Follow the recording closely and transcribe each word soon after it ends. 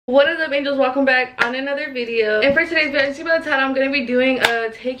What is up, angels? Welcome back on another video. And for today's video, you see by the title, I'm going to be doing a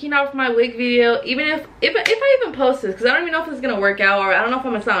taking off my wig video. Even if I even post this, because I don't even know if this is going to work out, or I don't know if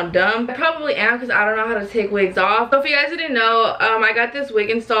I'm going to sound dumb. I probably am, because I don't know how to take wigs off. So if you guys didn't know, I got this wig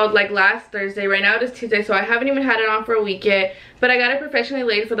installed like last Thursday. Right now it is Tuesday, so I haven't even had it on for a week yet. But I got it professionally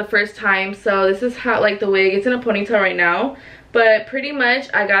laid for the first time. So this is how, like, the wig, it's in a ponytail right now. But pretty much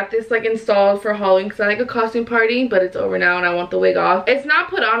I got this like installed for Halloween because I like a costume party, but it's over now and I want the wig off. It's not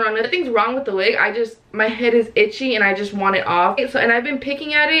put on wrong. Nothing's wrong with the wig. My head is itchy and I just want it off. So, and I've been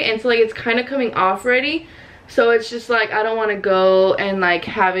picking at it, and so like it's kind of coming off already. So it's just like I don't want to go and like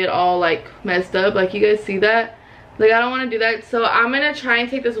have it all like messed up. Like, you guys see that? Like, I don't want to do that. So I'm gonna try and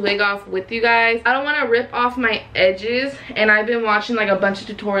take this wig off with you guys. I don't want to rip off my edges, and I've been watching like a bunch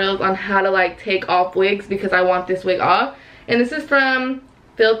of tutorials on how to like take off wigs because I want this wig off. And this is from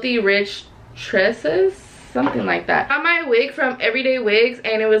Filthy Rich Tresses, something like that. I got my wig from Everyday Wigs,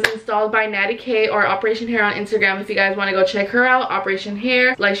 and it was installed by Natty K, or Operation Hair on Instagram. If you guys want to go check her out, Operation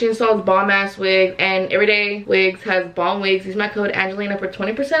Hair. Like, she installs bomb ass wigs, and Everyday Wigs has bomb wigs. Use my code Angelina for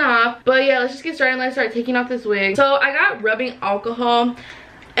 20% off. But yeah, let's just get started and let's start taking off this wig. So I got rubbing alcohol.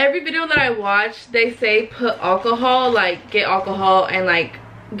 Every video that I watch, they say put alcohol, like get alcohol and like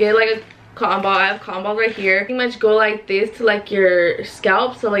get like a cotton ball. I have cotton balls right here. Pretty much go like this to like your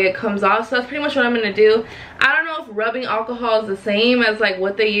scalp so like it comes off. So that's pretty much what I'm gonna do. I don't know if rubbing alcohol is the same as like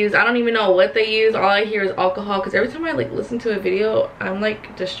what they use. I don't even know what they use. All I hear is alcohol, because every time I like listen to a video, I'm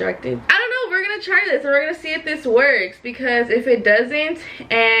like distracted. I don't know. We're gonna try this and we're gonna see if this works, because if it doesn't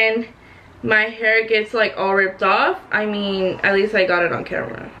and my hair gets like all ripped off, I mean, at least I got it on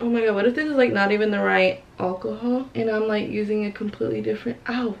camera. Oh my god, what if this is like not even the right alcohol and I'm like using a completely different—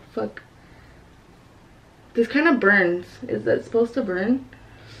 ow, fuck. This kind of burns. Is that supposed to burn?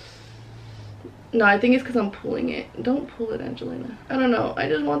 No, I think it's because I'm pulling it. Don't pull it, Angelina. I don't know. I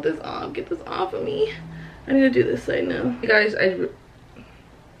just want this off. Get this off of me. I need to do this side now. You guys, I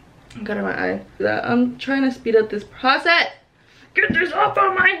got it in my eye. I'm trying to speed up this process. Get this off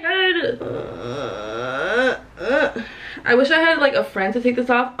of my head. I wish I had like a friend to take this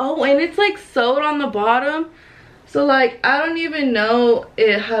off. Oh, and it's like sewed on the bottom. So like I don't even know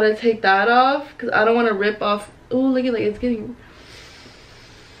how to take that off, because I don't want to rip off— oh, look at, like, it's getting—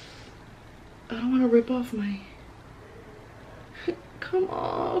 I don't want to rip off my— come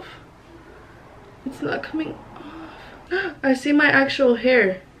off. It's not coming off. I see my actual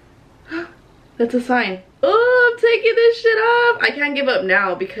hair. That's a sign. Oh, I'm taking this shit off. I can't give up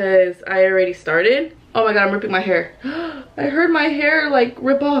now because I already started. Oh my god, I'm ripping my hair. I heard my hair like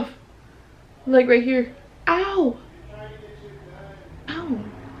rip off, like right here. Ow! Ow!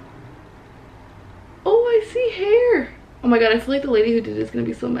 Oh, I see hair. Oh my god, I feel like the lady who did it is gonna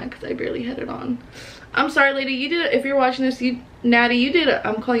be so mad because I barely had it on. I'm sorry, lady. You did it. If you're watching this, Natty, you did it.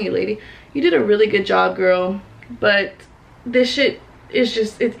 I'm calling you lady. You did a really good job, girl. But this shit is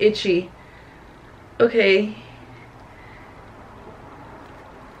just— it's itchy. Okay.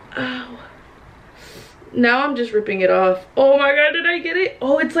 Ow. Now I'm just ripping it off. Oh my god, did I get it?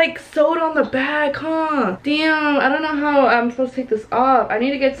 Oh, it's like sewed on the back, huh? Damn, I don't know how I'm supposed to take this off. I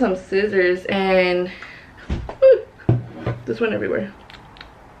need to get some scissors and— this went everywhere.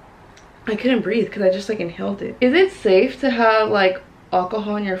 I couldn't breathe because I just like inhaled it. Is it safe to have like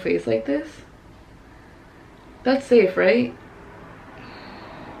alcohol on your face like this? That's safe, right?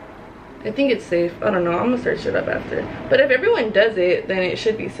 I think it's safe. I don't know. I'm gonna search it up after. But if everyone does it, then it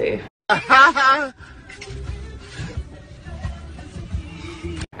should be safe.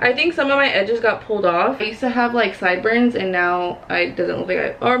 I think some of my edges got pulled off. I used to have like sideburns, and now it doesn't look like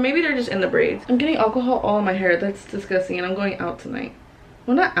I— or maybe they're just in the braids. I'm getting alcohol all in my hair. That's disgusting, and I'm going out tonight.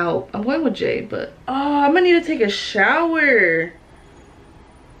 Well, not out. I'm going with Jay, but— oh, I'm gonna need to take a shower.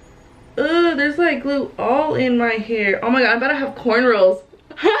 Ugh, there's like glue all in my hair. Oh my god, I'm about to have cornrows.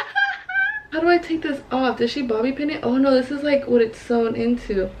 How do I take this off? Did she bobby pin it? Oh no, this is like what it's sewn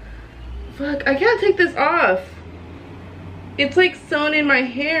into. Fuck, I can't take this off. It's like sewn in my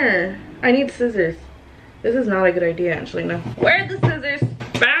hair. I need scissors. This is not a good idea, actually. No. Where are the scissors?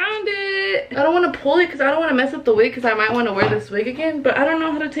 Found it. I don't want to pull it because I don't want to mess up the wig, because I might want to wear this wig again, but I don't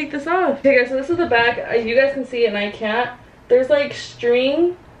know how to take this off. Okay guys, so this is the back. You guys can see it and I can't. There's like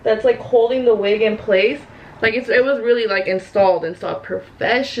string that's like holding the wig in place. Like it was really like installed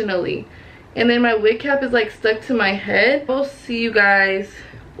professionally. And then my wig cap is like stuck to my head. I'll see you guys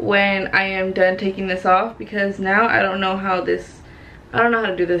when I am done taking this off, because now I don't know how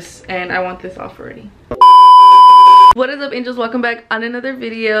to do this, and I want this off already. What is up, angels? Welcome back on another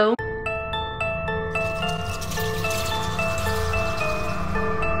video.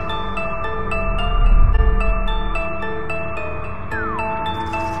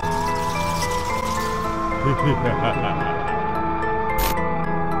 And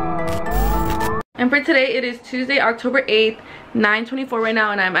for today, it is Tuesday, October 8th, 9:24 right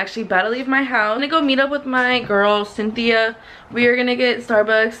now, and I'm actually about to leave my house. I'm gonna go meet up with my girl, Cynthia. We are gonna get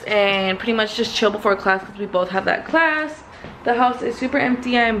Starbucks and pretty much just chill before class because we both have that class. The house is super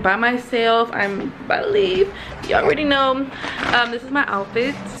empty. I'm by myself. I'm about to leave. You already know. This is my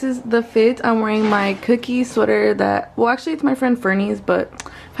outfit. This is the fit. I'm wearing my cookie sweater that, well, actually it's my friend Fernie's, but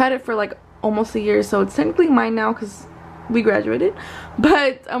I've had it for like almost a year, so it's technically mine now because we graduated.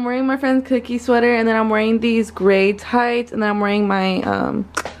 But I'm wearing my friend's cookie sweater, and then I'm wearing these gray tights, and then I'm wearing my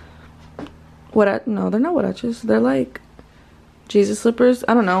no, they're not huaraches, they're like Jesus slippers,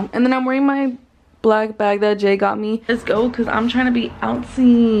 I don't know. And then I'm wearing my black bag that Jay got me. Let's go, because I'm trying to be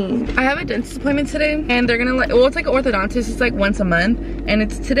outsy. I have a dentist appointment today, and they're gonna well, it's like an orthodontist. It's like once a month, and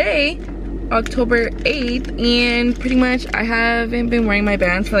it's today, October 8th, and pretty much I haven't been wearing my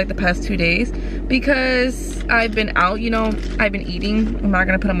bands for like the past 2 days because I've been out, you know, I've been eating. I'm not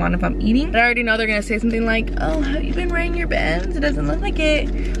gonna put them on if I'm eating, but I already know they're gonna say something like, oh, have you been wearing your bands? It doesn't look like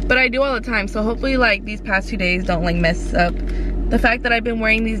it, but I do all the time, so hopefully like these past 2 days don't like mess up the fact that I've been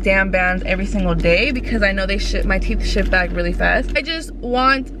wearing these damn bands every single day, because I know they my teeth shift back really fast. I just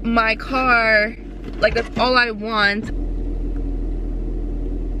want my car, like that's all I want.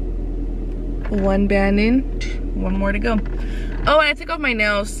 One band in, one more to go. Oh, and I took off my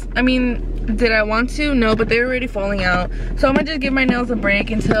nails. I mean, did I want to? No, but they were already falling out. So I'm gonna just give my nails a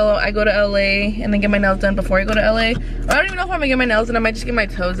break until I go to LA, and then get my nails done before I go to LA. Or I don't even know if I'm gonna get my nails done. I might just get my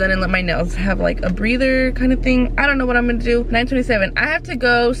toes done and let my nails have like a breather kind of thing. I don't know what I'm gonna do. 9:27. I have to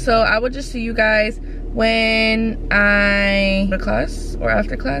go, so I will just see you guys when I go to class or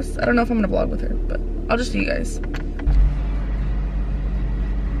after class. I don't know if I'm gonna vlog with her, but I'll just see you guys.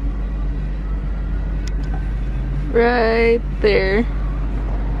 Right there.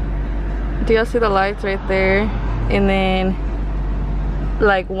 Do y'all see the lights right there? And then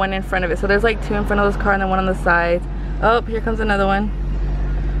like one in front of it. So there's like two in front of this car and then one on the side. Oh, here comes another one.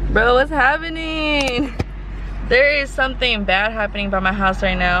 Bro, what's happening? There is something bad happening by my house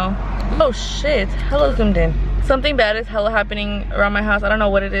right now. Oh shit, hella zoomed in. Something bad is hella happening around my house. I don't know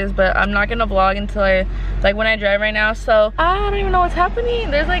what it is, but I'm not gonna vlog until when I drive right now. So I don't even know what's happening.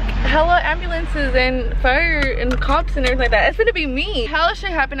 There's like hella ambulances and fire and cops and everything like that. It's gonna be me. Hella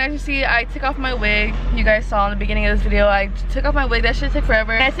shit happened. As you see, I took off my wig. You guys saw in the beginning of this video, I took off my wig. That shit took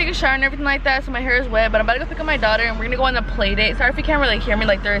forever. And I take a shower and everything like that, so my hair is wet. But I'm about to go pick up my daughter, and we're gonna go on a play date. Sorry if you can't really hear me,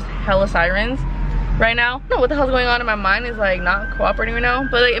 like there's hella sirens right now. I don't know what the hell's going on in my mind. Is like not cooperating right now,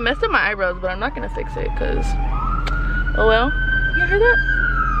 but like it messed up my eyebrows, but I'm not gonna fix it because oh well. You heard that?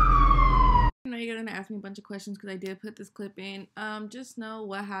 I know you're gonna ask me a bunch of questions because I did put this clip in. Just know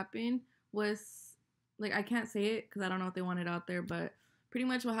what happened was, like, I can't say it because I don't know if they want it out there, but pretty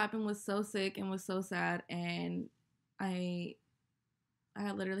much what happened was so sick and was so sad, and I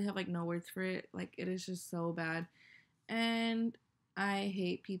literally have like no words for it. Like, it is just so bad, and I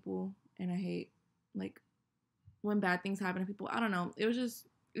hate people, and I hate like when bad things happen to people. I don't know, it was just,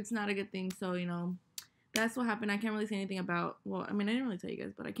 it's not a good thing. So, you know, that's what happened. I can't really say anything about, well, I mean, I didn't really tell you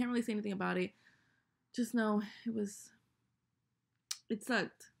guys, but I can't really say anything about it. Just know it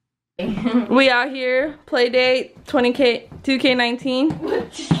sucked. We out here, play date, 2K19.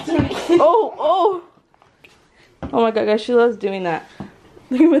 Oh my god, guys, she loves doing that.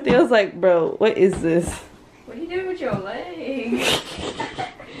 Look at Matheo's like, bro, what is this? What are you doing with your legs?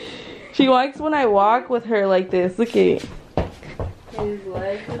 She likes when I walk with her like this. Look at it. His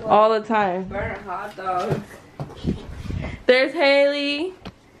legs are like all the time. burning hot dogs. There's Haley,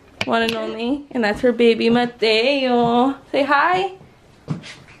 one and only, and that's her baby Mateo. Say hi.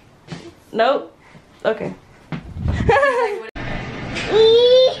 Nope. Okay.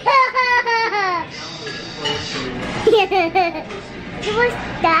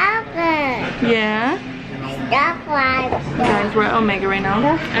 Yeah. Guys, we're at Omega right now,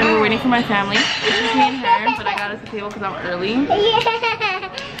 and we're waiting for my family. It's just me and her, but I got us a table because I'm early.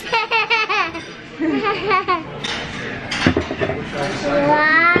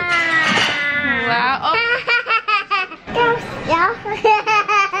 Wow. Oh.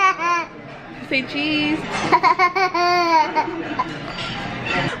 Say cheese.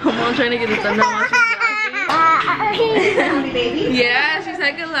 I'm trying to get this done now while she's laughing. Yeah, she's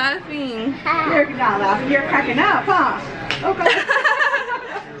like laughing. You're not laughing, you're cracking up, huh? Okay.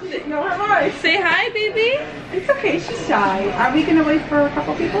 She didn't know her voice. Say hi, baby. It's okay, she's shy. Are we gonna wait for a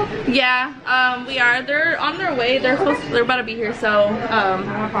couple people? Yeah, we are. They're on their way. They're about to be here, so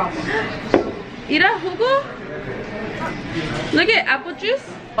No problem. Ira, Hugo? Look at apple juice.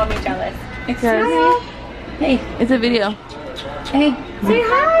 I'll be jealous. Because, hey, it's a video. Hey, say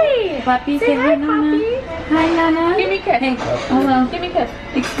hi. Hey, Papi. Say hi, Nana. Hi, Nana. Give me a kiss. Hey, hello. Give me a kiss.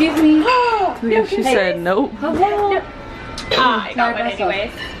 Excuse me. Yeah, she said nope. Hello. Ah, I got one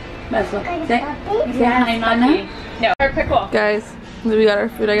anyways. Beso. Say hi, Nana. No. Quick call. Guys, we got our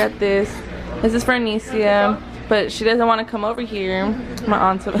food. I got this. This is for Anicia, but she doesn't want to come over here. My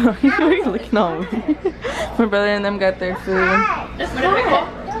aunt's looking on me. My brother and them got their food. It's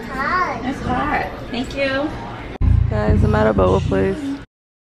hot. It's hot. Thank you. Guys, I'm at a boba place.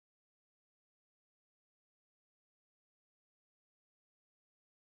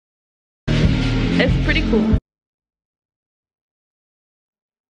 It's pretty cool.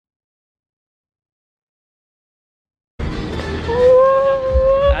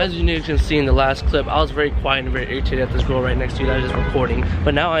 As you can see in the last clip, I was very quiet and very irritated at this girl right next to you that I was just recording.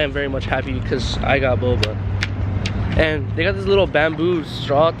 But now I am very much happy because I got boba. And they got this little bamboo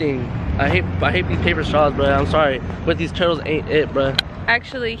straw thing. I hate these paper straws, bro. I'm sorry, but these turtles ain't it, bro.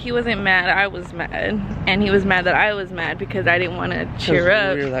 Actually, he wasn't mad. I was mad, and he was mad that I was mad because I didn't want to cheer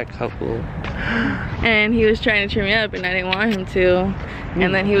up. We're that couple. And he was trying to cheer me up, and I didn't want him to.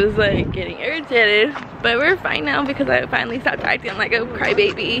 And then he was like getting irritated, but we're fine now because I finally stopped acting like a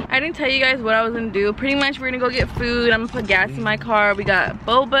crybaby. I didn't tell you guys what I was gonna do. Pretty much, we're gonna go get food. I'm gonna put gas in my car. We got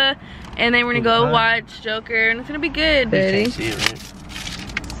boba, and then we're gonna go watch Joker, and it's gonna be good. Ready? See it, right?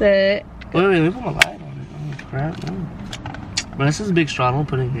 Set. Wait, let me put my light on it. Oh crap, no. But this is a big straw. I don't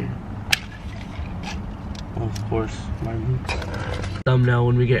put it in here. Oh, of course, my roots. Thumbnail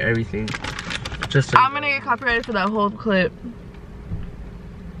when we get everything. Just. I'm gonna get copyrighted for that whole clip.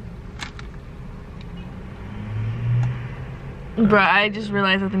 Bruh, I just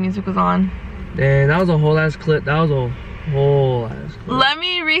realized that the music was on. Man, that was a whole ass clip. That was a whole ass clip. Let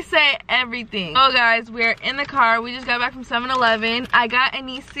me reset everything. Oh guys, we're in the car. We just got back from 7-Eleven. I got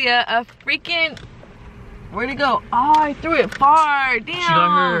Anicia a freaking... Where'd it go? Oh, I threw it far. Damn. She got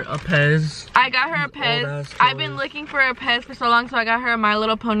her a Pez. I got her a Pez. I've been looking for a Pez for so long, so I got her a My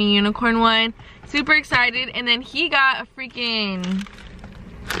Little Pony unicorn one. Super excited. And then he got a freaking...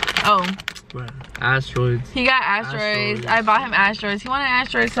 Oh. Asteroids. He got asteroids. I bought him asteroids. He wanted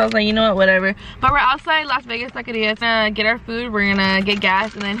asteroids, so I was like, you know what, whatever. But we're outside Las Vegas, Taquerias, gonna get our food. We're gonna get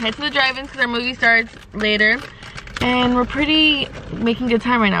gas and then head to the drive-ins because our movie starts later. And we're pretty making good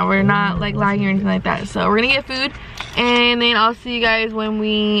time right now. We're not like lagging or anything like that. So we're gonna get food, and then I'll see you guys when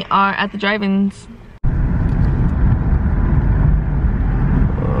we are at the drive-ins.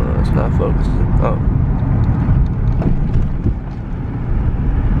 It's not focusing. Oh.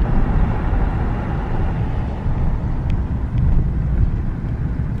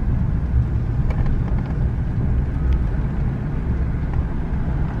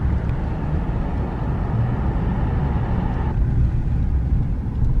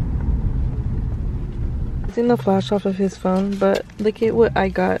 Seen the flash off of his phone, but look at what I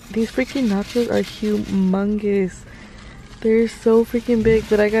got. These freaking nachos are humongous. They're so freaking big,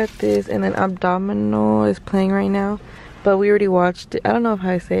 but I got this, and then Abdominal is playing right now, but we already watched it. I don't know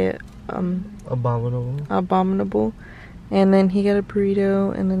how I say it. Abominable. And then he got a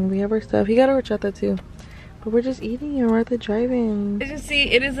burrito, and then we have our stuff. He got a horchata too. But we're just eating and we're at the drive-in. As you can see,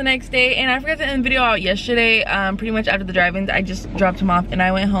 it is the next day, and I forgot to end the video out yesterday. Pretty much after the drive-ins, I just dropped him off and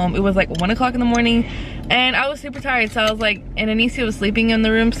I went home. It was like 1 o'clock in the morning, and I was super tired, so I was like, and Anicia was sleeping in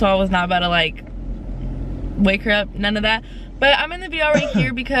the room, so I was not about to like wake her up, none of that. But I'm in the video right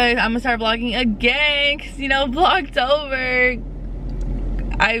here because I'm gonna start vlogging again, because you know, Vlogtoberrrr.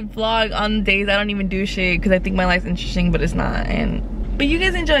 I vlog on days I don't even do shit because I think my life's interesting, but it's not. But you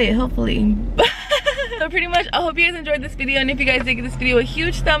guys enjoy it, hopefully. So pretty much, I hope you guys enjoyed this video, and if you guys did, give this video a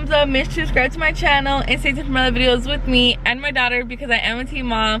huge thumbs up. Make sure to subscribe to my channel and stay tuned for other videos with me and my daughter, because I am a teen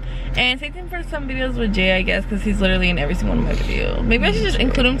mom. And stay tuned for some videos with Jay, I guess, because he's literally in every single one of my videos. Maybe I should just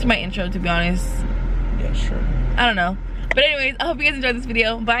include him to my intro, to be honest. Yeah, sure. I don't know. But anyways, I hope you guys enjoyed this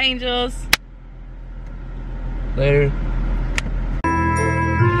video. Bye, angels. Later.